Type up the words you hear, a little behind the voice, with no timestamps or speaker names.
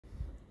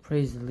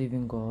Praise the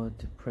living God,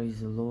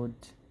 praise the Lord.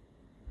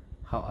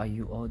 How are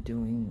you all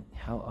doing?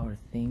 How are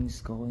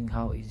things going?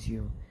 How is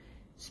your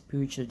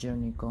spiritual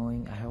journey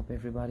going? I hope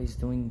everybody's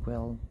doing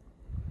well.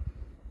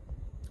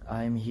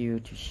 I'm here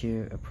to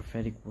share a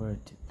prophetic word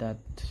that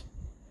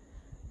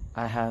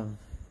I have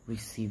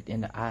received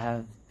and I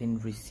have been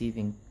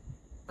receiving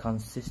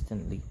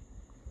consistently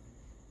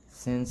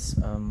since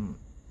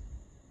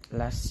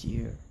last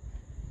year,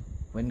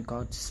 when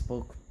God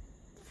spoke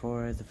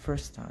for the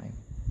first time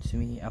to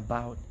me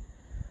about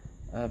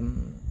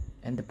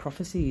and the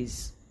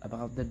prophecies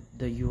about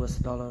the US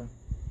dollar,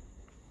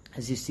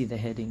 as you see the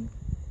heading.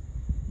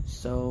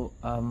 So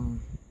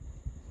I'm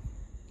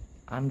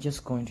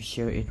just going to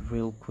share it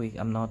real quick.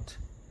 I'm not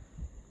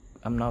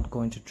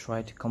going to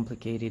try to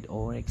complicate it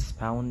or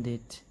expound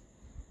it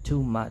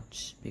too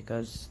much,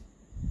 because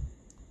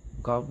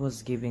God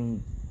was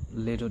giving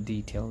little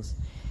details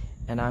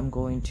and I'm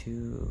going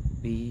to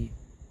be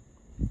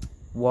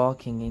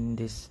walking in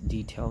these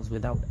details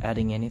without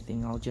adding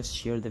anything. I'll just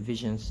share the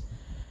visions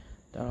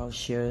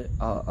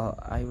that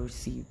I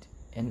received,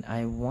 and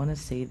I want to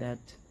say that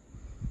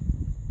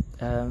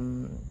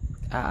the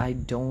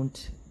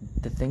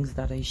things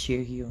that I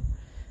share here,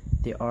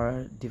 they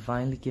are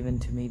divinely given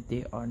to me.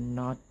 They are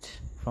not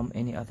from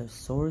any other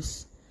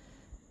source.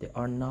 They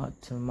are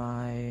not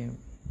my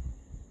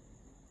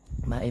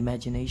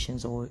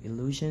imaginations or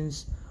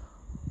illusions,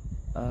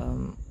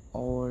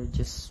 or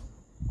just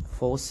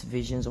false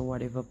visions or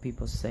whatever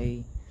people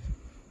say.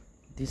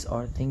 These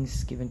are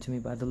things given to me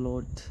by the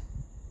Lord.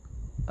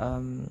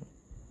 The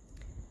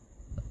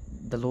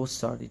Lord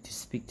started to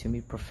speak to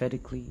me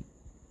prophetically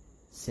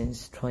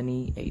since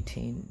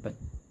 2018, but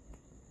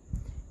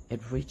it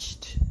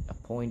reached a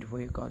point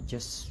where God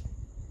just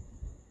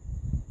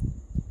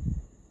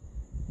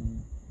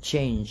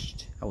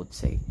changed, I would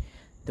say,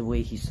 the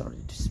way He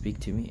started to speak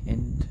to me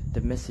and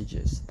the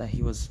messages that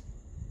He was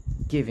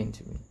giving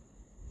to me.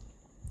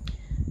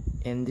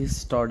 And this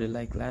started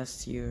like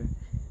last year,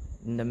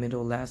 in the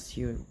middle of last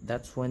year.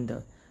 That's when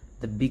the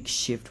big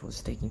shift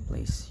was taking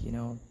place, you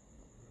know,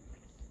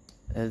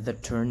 the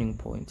turning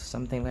point,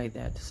 something like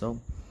that. So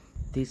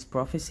these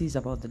prophecies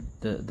about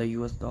the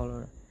US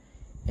dollar,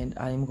 and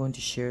I am going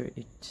to share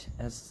it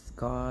as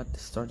God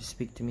started to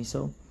speak to me.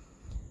 So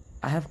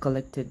I have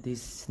collected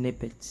these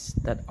snippets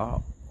that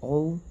are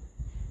all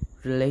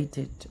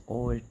related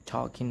or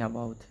talking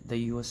about the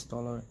US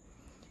dollar,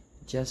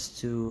 just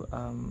to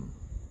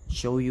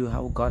show you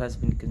how God has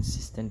been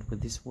consistent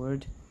with this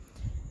word,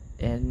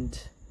 and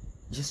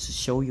just to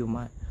show you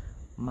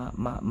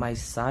my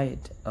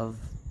side of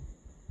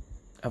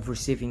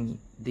receiving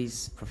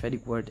this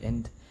prophetic word,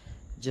 and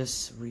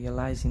just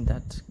realizing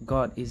that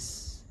God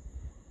is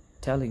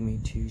telling me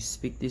to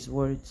speak these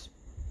words.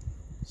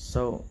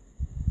 So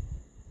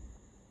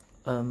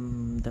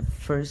the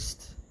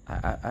first,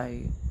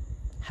 I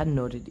had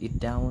noted it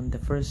down. The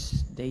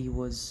first day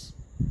was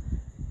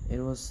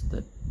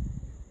the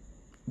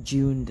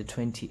June the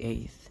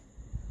 28th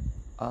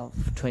of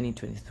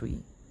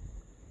 2023,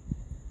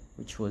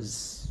 which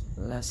was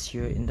last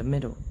year in the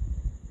middle.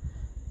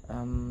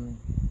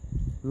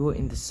 We were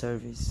in the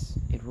service.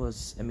 It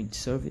was a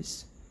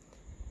mid-service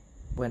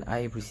when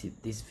I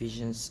received these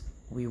visions.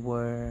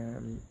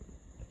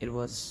 There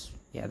was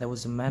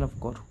a man of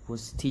God who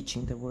was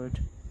teaching the word,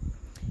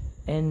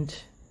 and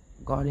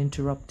God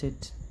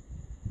interrupted.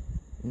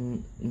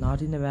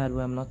 Not in a bad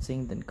way. I'm not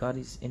saying that God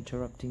is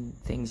interrupting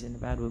things in a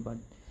bad way, but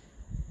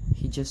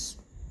He just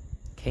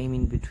came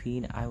in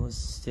between.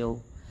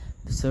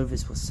 The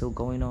service was still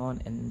going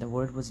on, and the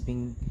word was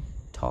being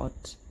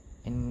taught,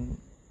 and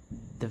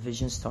the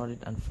vision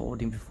started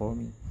unfolding before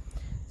me.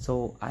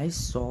 So I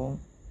saw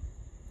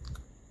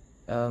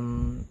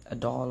a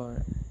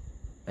dollar,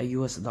 a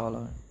US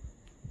dollar.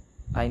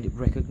 I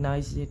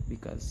recognized it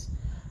because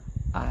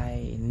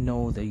I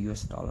know the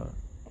US dollar.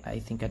 I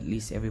think at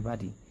least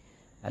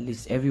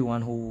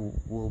everyone who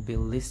will be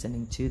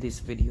listening to this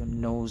video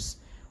knows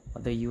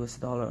what the US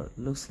dollar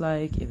looks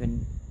like.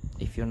 Even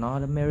if you're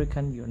not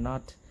American, you're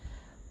not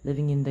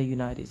living in the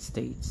United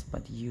States,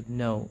 but you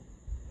know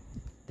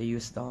the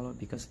US dollar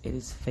because it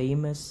is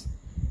famous.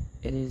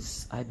 It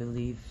is, I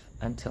believe,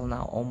 until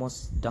now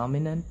almost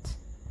dominant.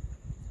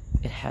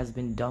 It has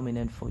been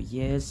dominant for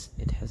years.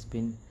 It has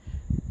been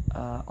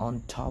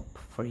on top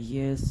for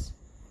years,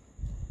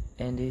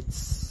 and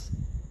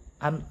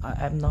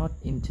I'm not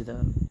into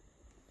the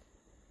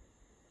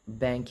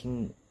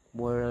banking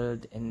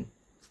world and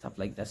stuff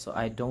like that, so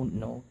I don't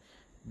know.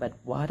 But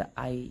what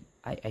I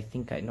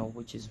think I know,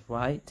 which is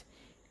right,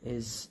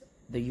 is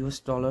the US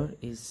dollar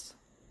is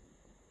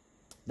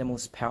the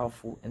most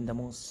powerful and the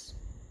most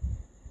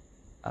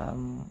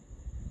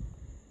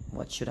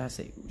what should I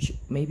say,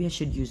 maybe I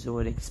should use the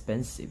word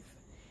expensive.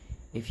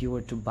 If you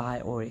were to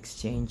buy or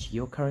exchange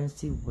your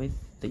currency with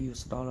the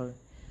US dollar,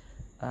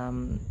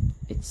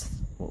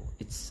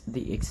 it's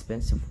the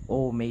expensive,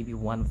 or maybe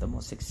one of the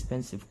most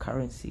expensive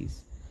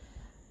currencies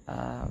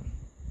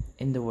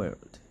in the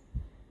world.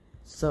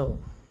 So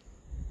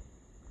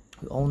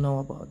we all know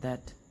about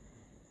that.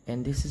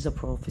 And this is a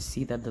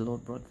prophecy that the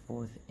Lord brought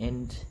forth.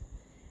 And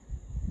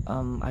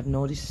I've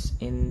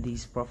noticed in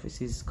these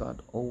prophecies,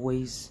 God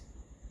always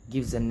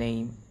gives a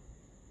name.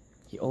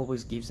 He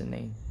always gives a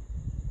name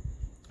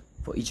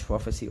for each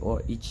prophecy,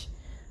 or each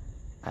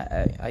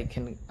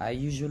I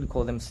usually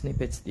call them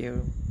snippets.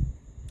 They're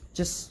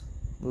just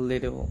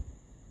little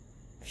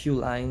few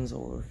lines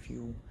or a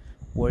few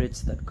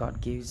words that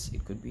God gives.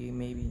 It could be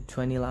maybe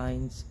 20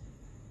 lines,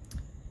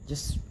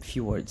 just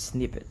few words,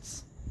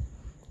 snippets.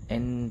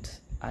 And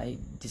I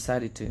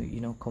decided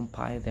to,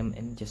 compile them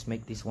and just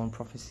make this one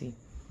prophecy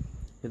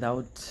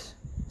without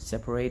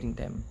separating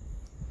them.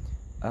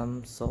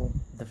 So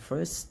the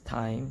first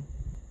time,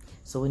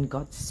 so when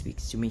God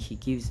speaks to me, He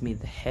gives me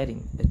the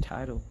heading, the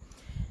title.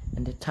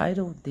 And the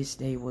title this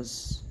day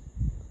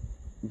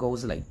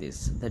goes like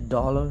this: the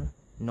dollar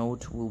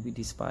note will be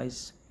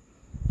despised.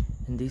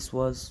 And this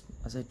was,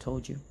 as I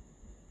told you,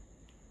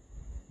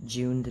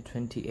 June the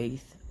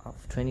 28th of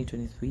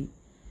 2023.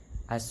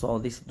 I saw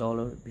this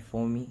dollar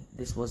before me.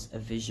 This was a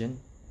vision.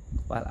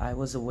 While I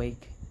was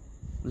awake,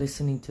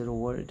 listening to the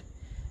word,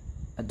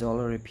 a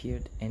dollar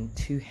appeared, and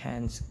two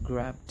hands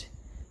grabbed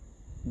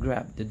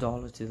the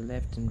dollar to the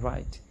left and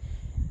right,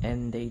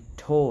 and they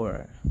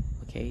tore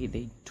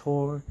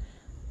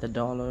the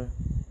dollar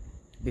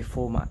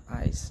before my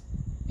eyes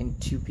in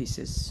two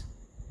pieces.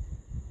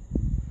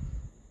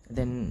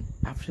 Then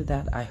after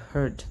that, I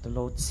heard the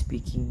Lord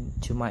speaking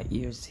to my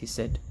ears. He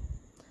said,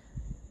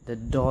 the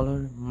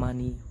dollar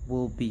money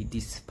will be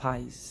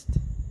despised.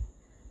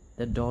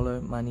 The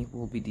dollar money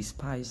will be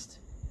despised.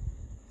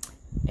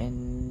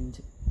 And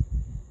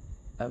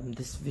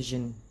this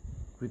vision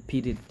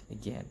repeated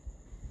again.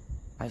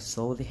 I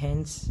saw the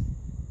hands,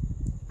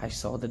 I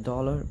saw the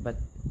dollar, but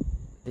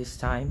this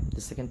time,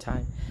 the second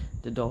time,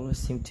 the dollar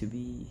seemed to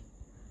be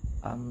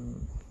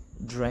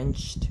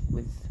drenched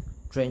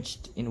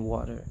in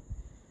water.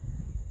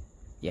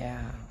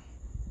 Yeah,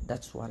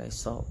 that's what I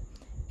saw.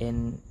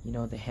 And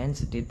the hands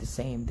did the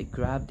same. They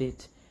grabbed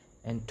it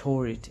and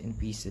tore it in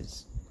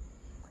pieces.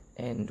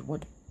 And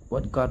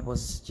what God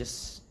was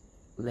just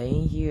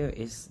laying here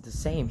is the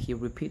same. He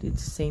repeated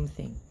the same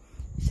thing.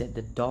 He said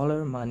the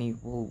dollar money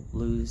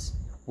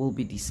will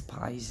be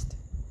despised.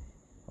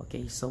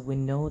 Okay, so we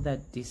know that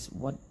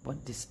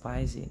what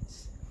despise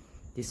is.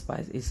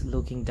 Despise is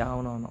looking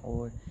down on,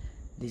 or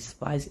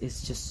despise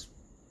is just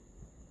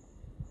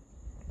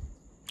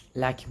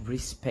lacking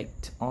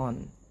respect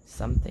on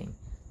something.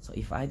 So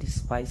if I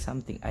despise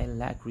something, I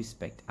lack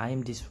respect. I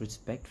am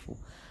disrespectful.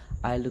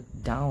 I look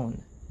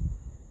down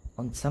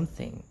on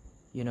something,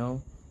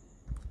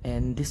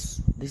 And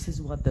this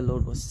is what the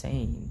Lord was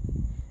saying.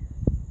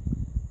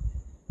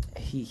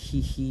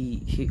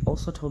 He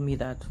also told me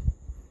that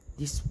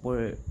these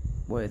were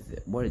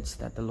the words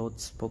that the Lord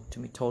spoke to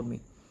me, told me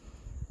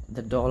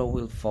the dollar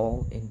will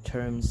fall in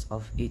terms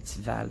of its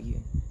value.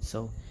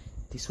 So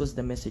this was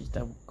the message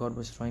that God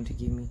was trying to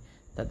give me,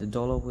 that the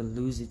dollar will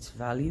lose its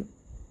value.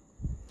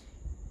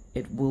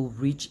 It will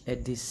reach a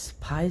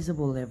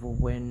despisable level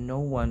where no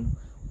one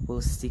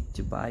will seek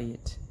to buy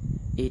it.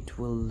 It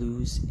will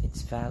lose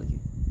its value.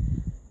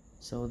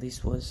 So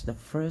this was the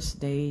first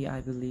day,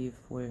 I believe,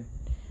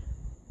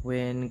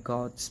 when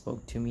God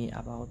spoke to me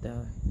about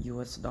the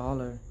US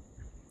dollar,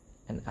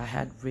 and I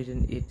had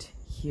written it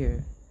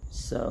here.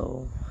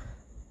 So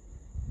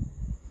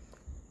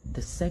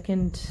the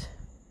second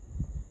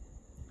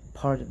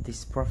part of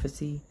this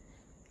prophecy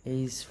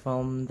is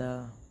from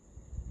the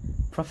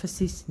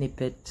prophecy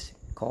snippet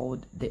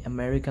called The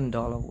American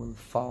Dollar Will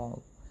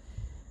Fall,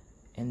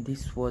 and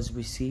this was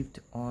received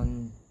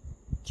on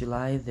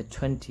July the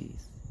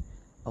 20th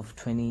of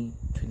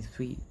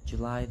 2023.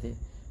 July the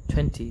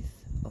 20th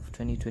of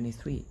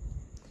 2023.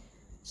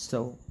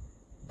 So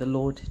the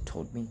Lord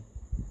told me,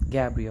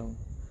 Gabriel,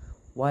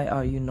 why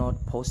are you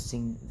not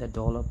posting the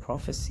dollar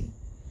prophecy?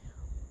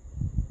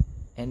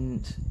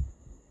 And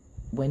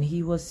when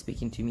He was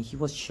speaking to me, He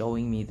was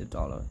showing me the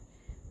dollar.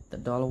 The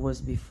dollar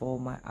was before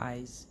my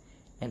eyes,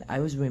 and I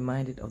was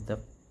reminded of the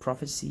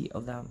prophecy,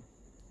 of the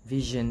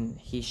vision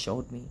He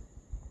showed me.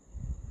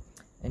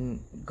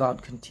 And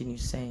God continued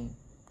saying,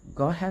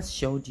 God has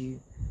showed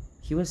you.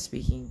 He was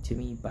speaking to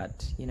me,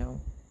 but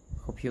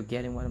hope you're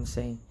getting what I'm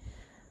saying.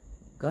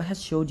 God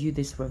has showed you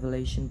this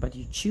revelation, but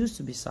you choose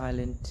to be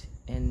silent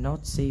and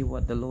not say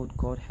what the Lord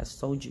God has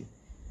told you.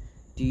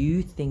 Do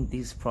you think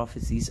these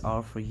prophecies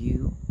are for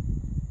you?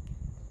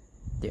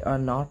 They are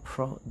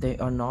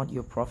not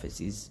your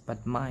prophecies,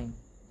 but mine.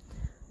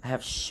 I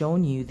have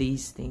shown you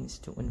these things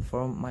to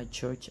inform my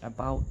church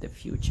about the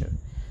future.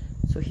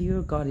 So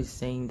here God is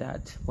saying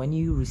that when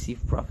you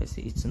receive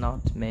prophecy, it's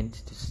not meant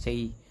to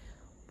stay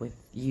with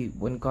you.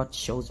 When God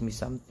shows me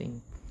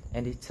something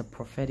and it's a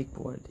prophetic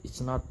word,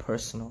 it's not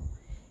personal.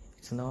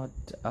 It's not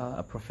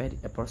a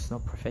personal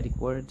prophetic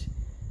word,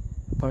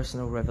 a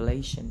personal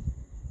revelation.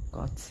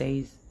 God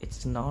says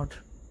it's not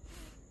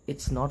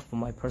for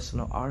my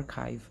personal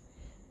archive.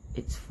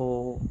 It's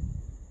for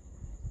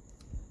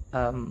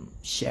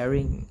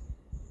sharing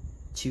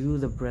to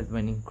the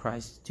brethren in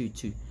Christ, to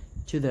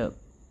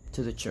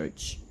the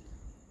church.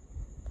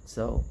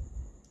 So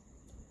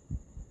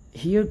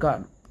Here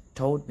God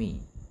told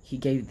me, he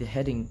gave the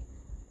heading,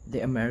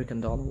 the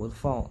American dollar will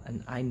fall,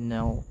 and I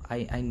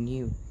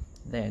knew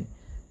then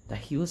that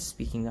he was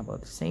speaking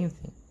about the same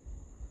thing.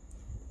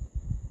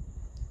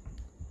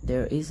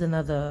 There is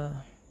another,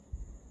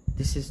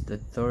 this is the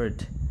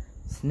third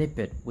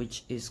snippet,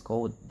 which is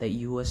called the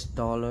US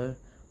dollar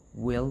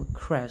will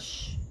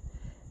crash,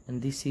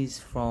 and this is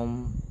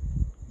from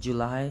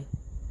July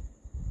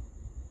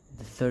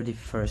the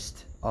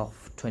 31st of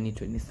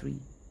 2023.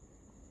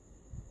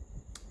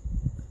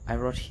 I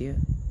wrote here,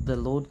 the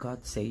Lord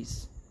God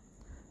says,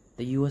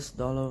 the US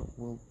dollar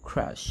will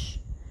crash.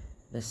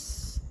 The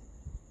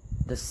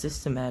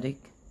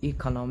systematic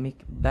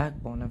economic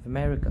backbone of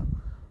America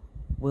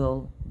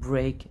will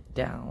break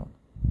down.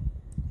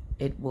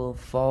 It will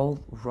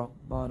fall rock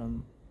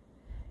bottom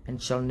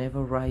and shall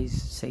never rise,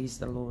 says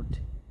the Lord.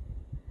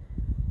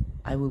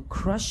 I will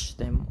crush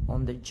them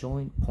on the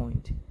joint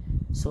point,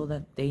 so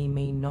that they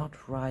may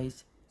not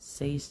rise,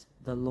 says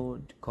the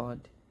Lord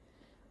God.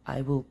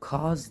 I will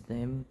cause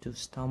them to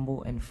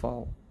stumble and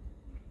fall.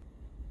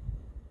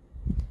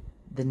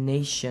 The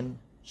nation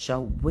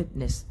shall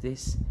witness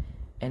this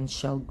and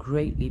shall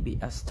greatly be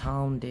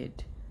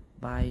astounded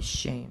by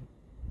shame.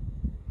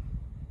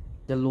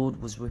 The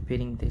Lord was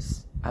repeating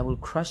this. I will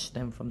crush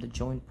them from the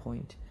joint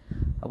point.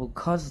 I will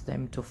cause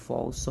them to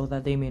fall so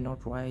that they may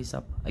not rise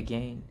up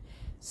again,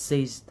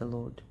 says the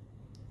Lord.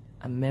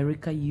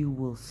 America, you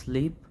will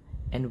sleep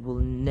and will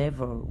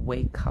never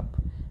wake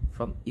up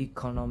from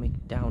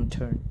economic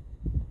downturn.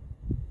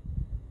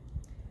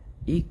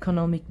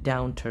 Economic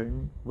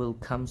downturn will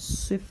come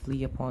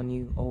swiftly upon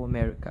you, O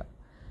America.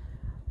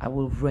 I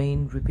will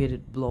rain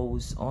repeated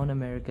blows on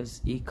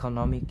America's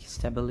economic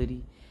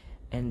stability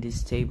and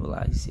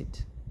destabilize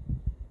it.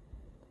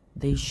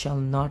 They shall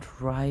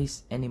not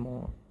rise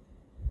anymore.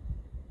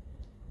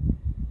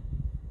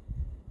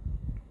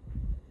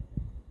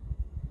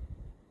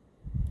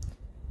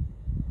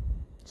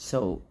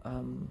 So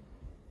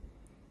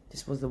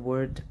this was the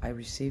word I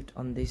received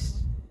on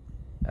this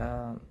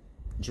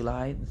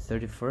July the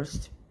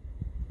 31st.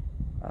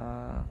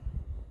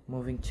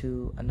 Moving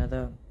to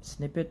another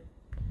snippet.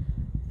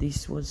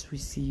 This was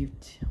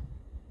received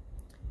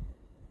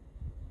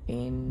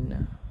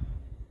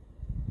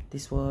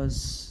this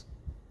was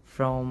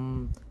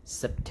from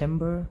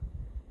September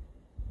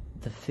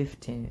the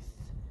 15th.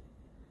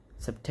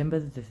 September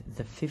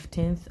the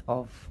 15th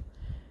of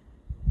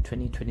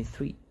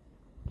 2023,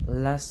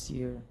 last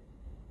year.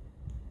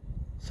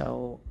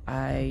 So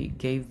I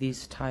gave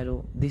this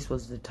title, this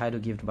was the title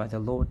given by the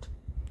Lord,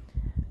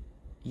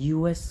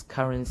 US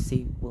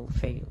currency will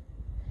fail.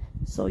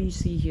 So you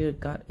see here,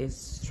 God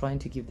is trying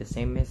to give the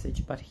same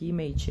message, but he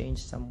may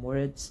change some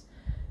words,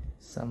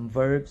 some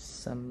verbs,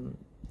 some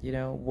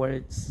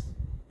words,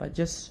 but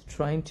just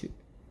trying to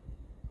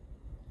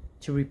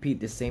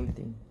repeat the same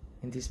thing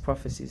in these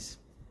prophecies.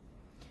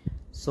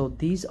 So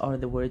these are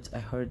the words I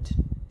heard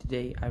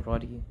today. I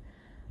wrote here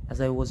as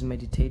I was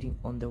meditating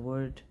on the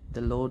word the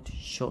Lord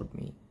showed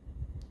me.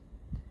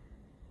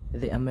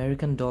 The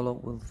American dollar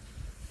will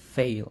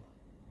fail.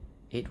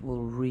 It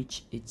will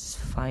reach its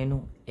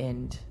final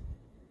end.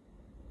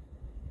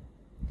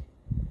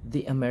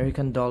 The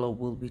American dollar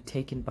will be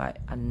taken by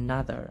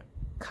another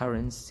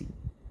currency.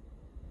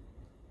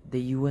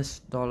 The US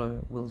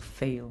dollar will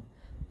fail.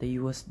 The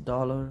US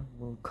dollar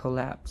will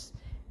collapse,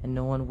 and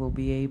no one will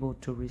be able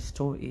to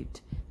restore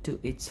it to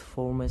its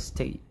former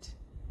state.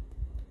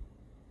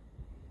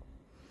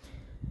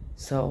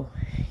 So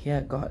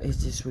yeah, God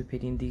is just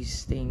repeating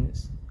these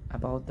things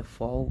about the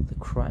fall, the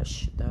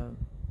crash, the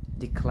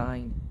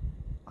decline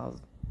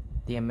of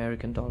the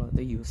American dollar,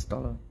 the US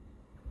dollar.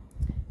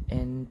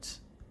 And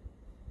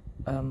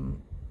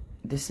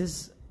this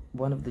is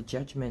one of the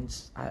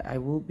judgments. I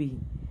will be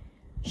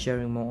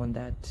sharing more on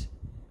that,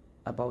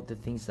 about the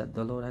things that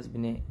the Lord has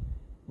been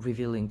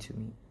revealing to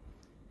me.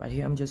 But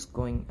here I'm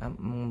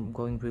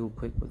going real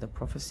quick with the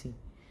prophecy,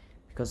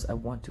 because I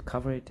want to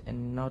cover it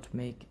and not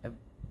make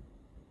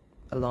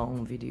a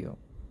long video.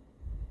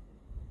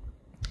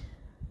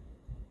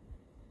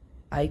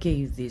 I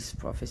gave this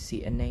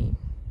prophecy a name.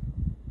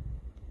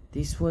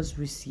 This was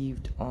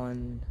received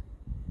on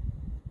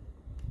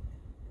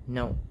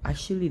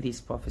actually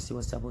this prophecy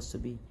was supposed to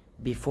be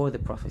before the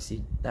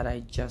prophecy that I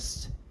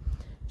just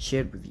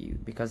shared with you,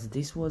 because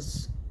this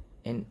was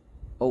in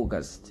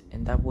August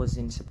and that was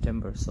in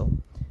September, so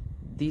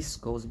this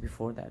goes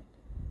before that.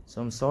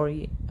 So I'm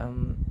sorry,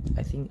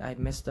 I think I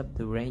messed up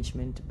the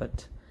arrangement,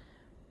 but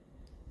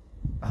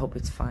I hope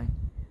it's fine.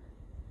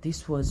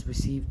 This was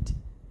received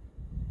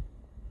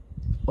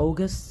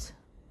August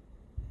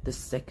the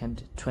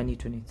 2nd,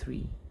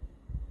 2023,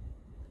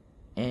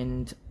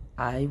 and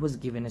I was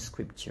given a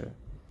scripture,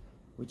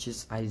 which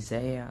is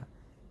Isaiah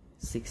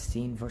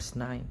 16 verse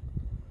 9.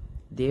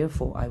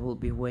 Therefore I will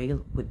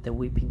bewail with the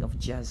weeping of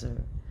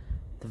Jazer,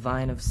 the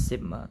vine of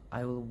Sibmah.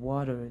 I will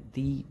water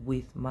thee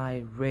with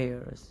my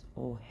rares,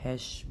 O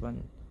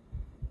Heshbon.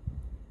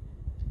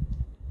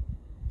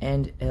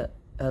 And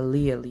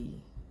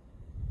Elieli,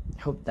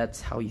 hope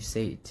that's how you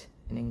say it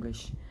in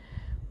English.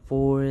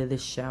 for the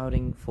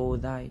shouting for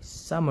thy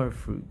summer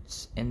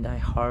fruits, and thy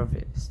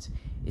harvest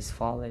is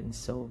fallen.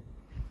 So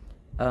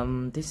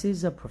this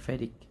is a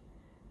prophetic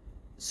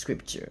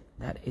scripture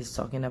that is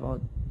talking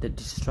about the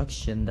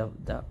destruction,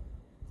 the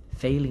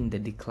failing, the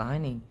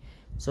declining.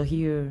 So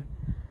here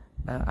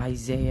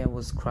Isaiah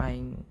was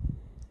crying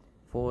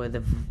for the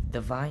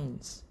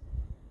vines.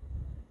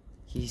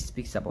 He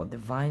speaks about the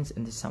vines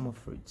and the summer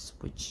fruits,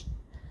 which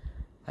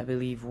I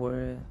believe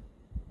were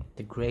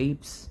the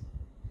grapes.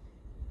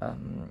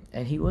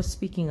 And he was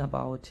speaking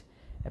about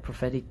a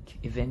prophetic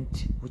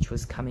event which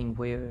was coming,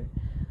 where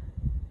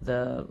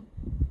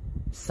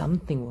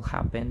something will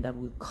happen that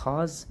will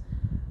cause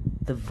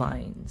the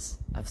vines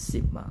of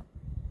Sigma,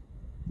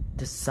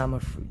 the summer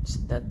fruits,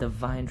 the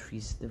vine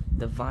trees,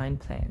 the vine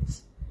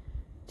plants,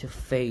 to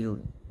fail,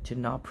 to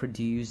not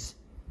produce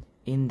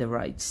in the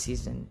right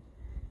season.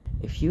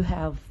 If you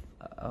have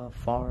a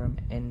farm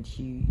and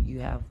you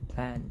have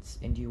plants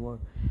and you are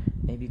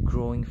maybe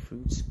growing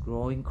fruits,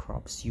 growing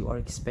crops, you are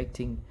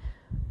expecting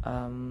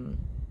to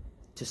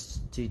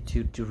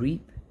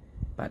reap.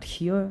 But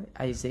here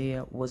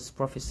Isaiah was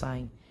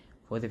prophesying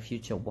for the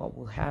future, what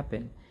will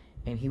happen,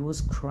 and he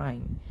was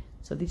crying.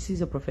 So this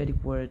is a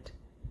prophetic word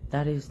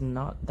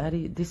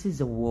this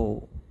is a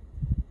woe.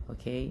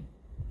 Okay,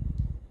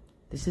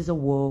 this is a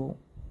woe,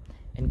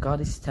 and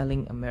God is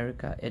telling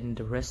America and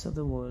the rest of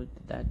the world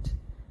that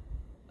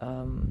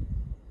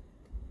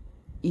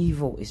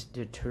evil is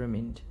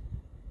determined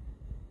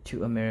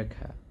to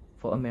America,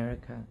 for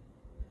America.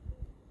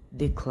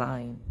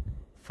 Decline,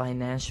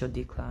 financial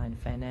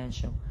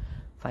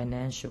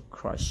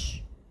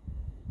crush,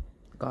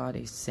 God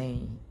is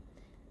saying.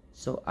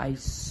 So I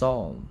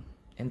saw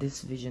in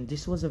this vision,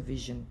 this was a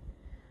vision,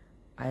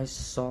 I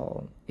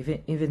saw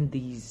even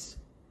these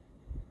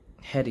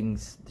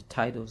headings, the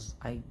titles,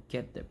 I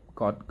get that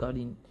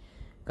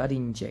God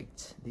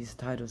injects these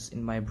titles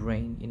in my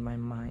brain, in my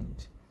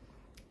mind,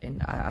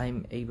 and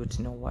I'm able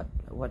to know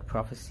what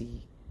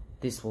prophecy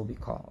this will be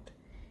called.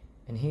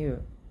 And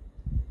here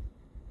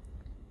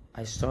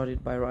I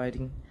started by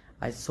writing.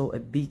 I saw a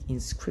big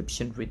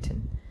inscription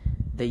written,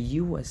 the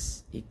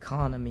U.S.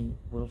 economy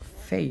will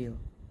fail.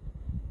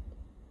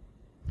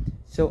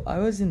 So I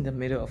was in the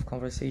middle of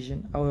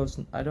conversation.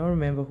 I don't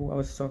remember who I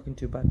was talking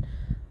to, but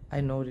I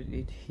noted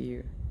it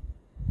here.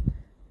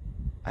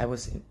 I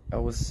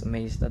was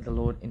amazed that the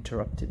Lord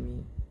interrupted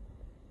me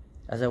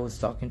as I was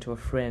talking to a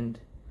friend,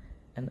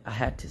 and I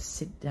had to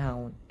sit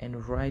down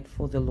and write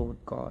for the Lord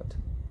God.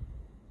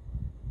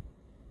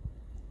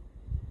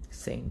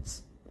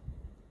 Saints,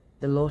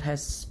 the Lord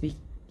has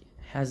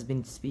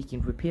been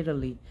speaking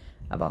repeatedly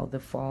about the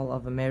fall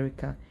of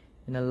America,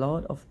 and a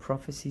lot of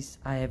prophecies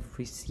I have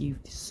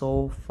received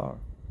so far.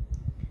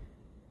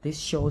 This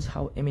shows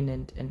how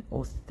eminent and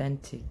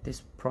authentic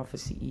this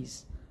prophecy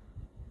is.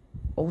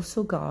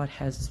 Also, God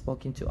has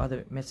spoken to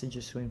other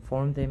messengers to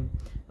inform them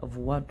of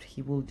what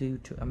He will do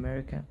to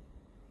America.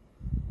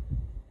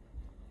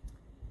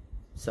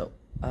 So,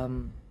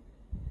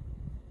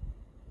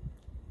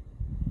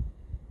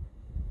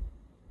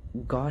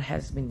 God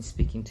has been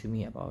speaking to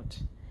me about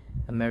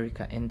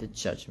America and the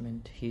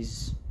judgment,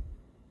 His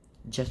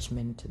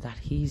judgment that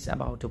He's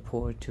about to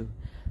pour to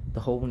the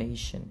whole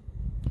nation.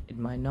 It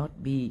might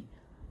not be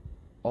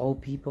all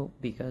people,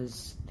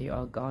 because they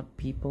are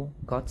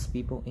God's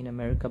people in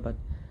America, but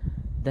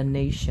the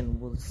nation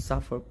will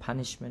suffer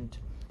punishment,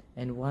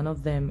 and one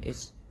of them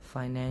is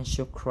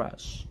financial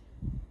crash.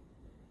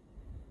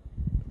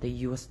 The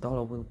US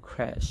dollar will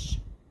crash.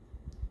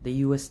 The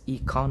US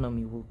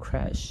economy will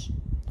crash,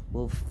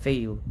 will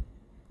fail.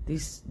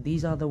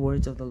 These are the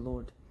words of the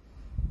Lord.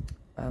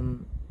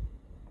 In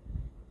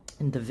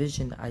the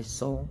vision I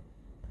saw,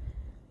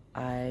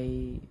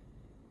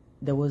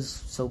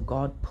 so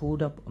God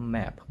pulled up a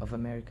map of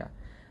America.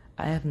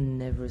 I have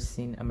never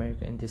seen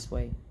America in this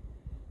way.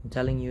 I'm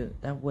telling you,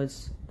 that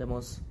was the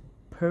most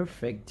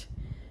perfect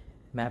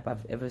map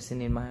I've ever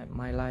seen in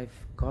my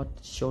life. God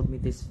showed me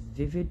this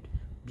vivid,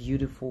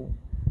 beautiful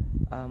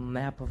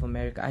map of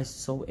America. I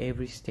saw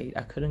every state.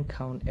 I couldn't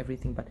count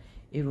everything, but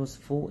it was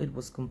full, it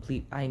was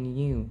complete. I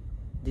knew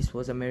this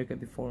was America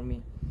before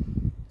me.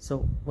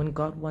 So when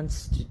God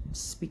wants to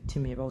speak to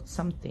me about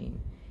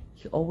something,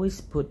 He always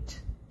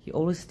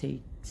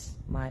takes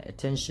my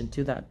attention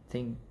to that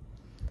thing,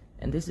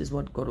 and this is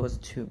what God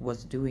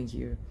was doing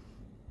here.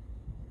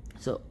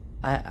 So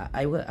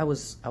I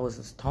was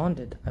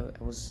astounded.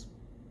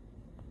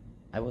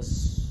 I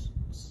was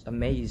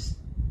amazed,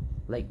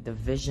 like the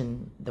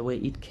vision, the way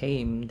it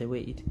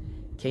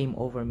came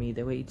over me,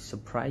 the way it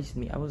surprised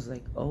me. I was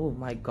like, oh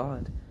my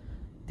God,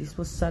 this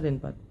was sudden,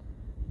 but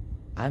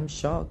I'm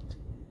shocked,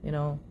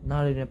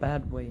 not in a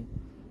bad way.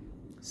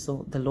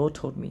 So the Lord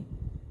told me,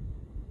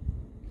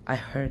 I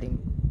heard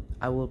Him,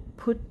 I will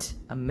put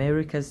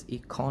America's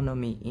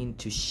economy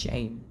into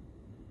shame.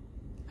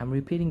 I'm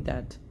repeating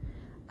that.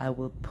 I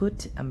will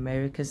put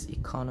America's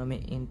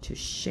economy into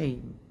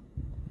shame.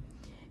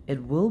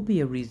 It will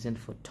be a reason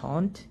for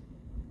taunt,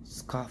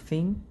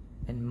 scoffing,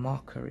 and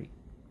mockery.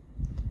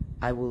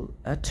 I will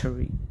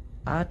utterly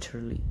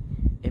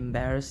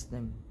embarrass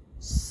them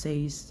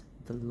says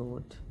the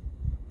Lord.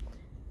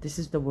 This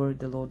is the word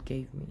the Lord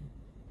gave me.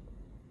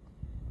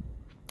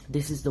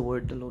 This is the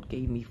word the Lord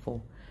gave me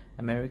for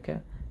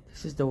America.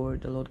 This is the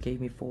word the Lord gave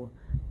me for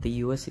the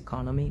U.S.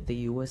 economy, the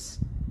U.S.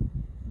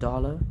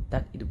 dollar,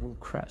 that it will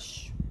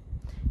crush.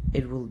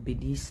 It will be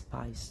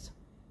despised.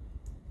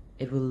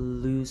 It will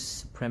lose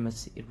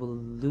supremacy. It will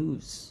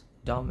lose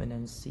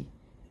dominancy.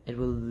 It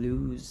will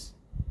lose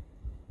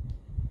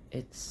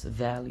its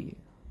value.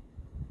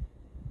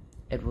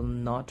 It will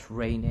not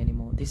reign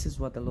anymore. This is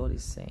what the Lord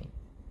is saying.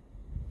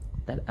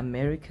 That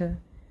America,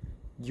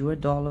 your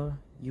dollar,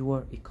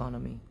 your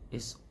economy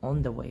is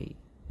on the way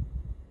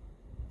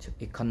to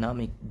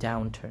economic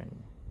downturn.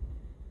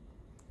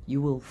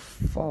 You will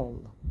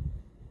fall,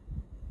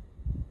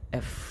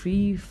 a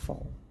free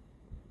fall,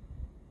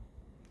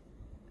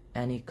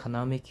 an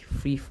economic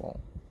free fall.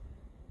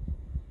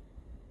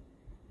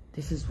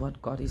 This is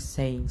what God is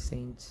saying,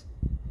 saints.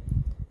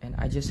 And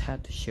I just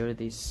had to share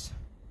this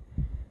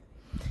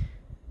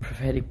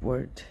prophetic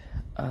word.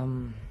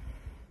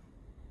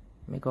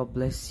 May God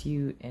bless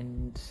you,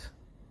 and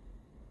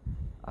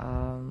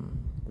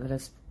let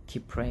us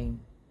keep praying.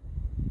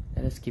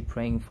 Let us keep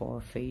praying for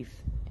our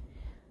faith,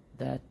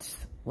 that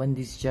when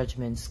these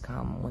judgments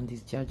come, when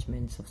these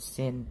judgments of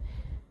sin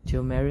to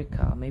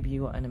America, maybe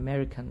you are an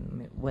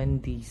American,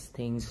 when these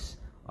things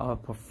are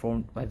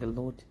performed by the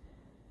Lord,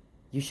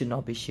 you should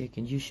not be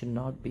shaken, you should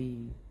not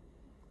be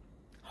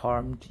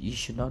harmed, you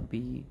should not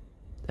be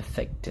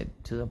affected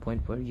to the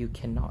point where you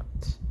cannot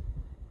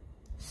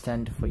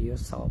stand for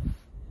yourself.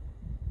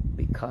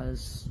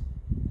 Because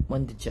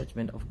when the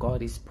judgment of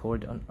God is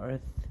poured on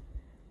earth,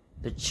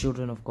 the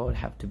children of God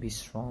have to be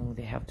strong,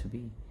 they have to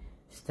be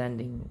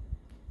standing.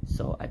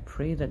 So I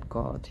pray that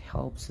God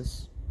helps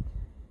us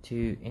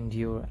to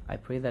endure. I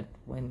pray that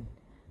when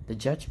the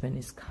judgment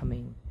is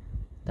coming,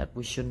 that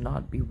we should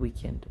not be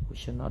weakened, we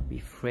should not be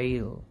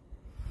frail,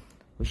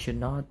 we should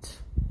not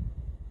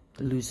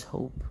lose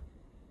hope,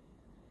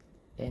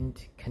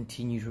 and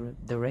continue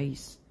the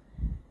race.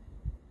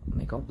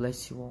 May God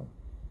bless you all.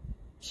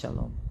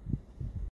 Shalom.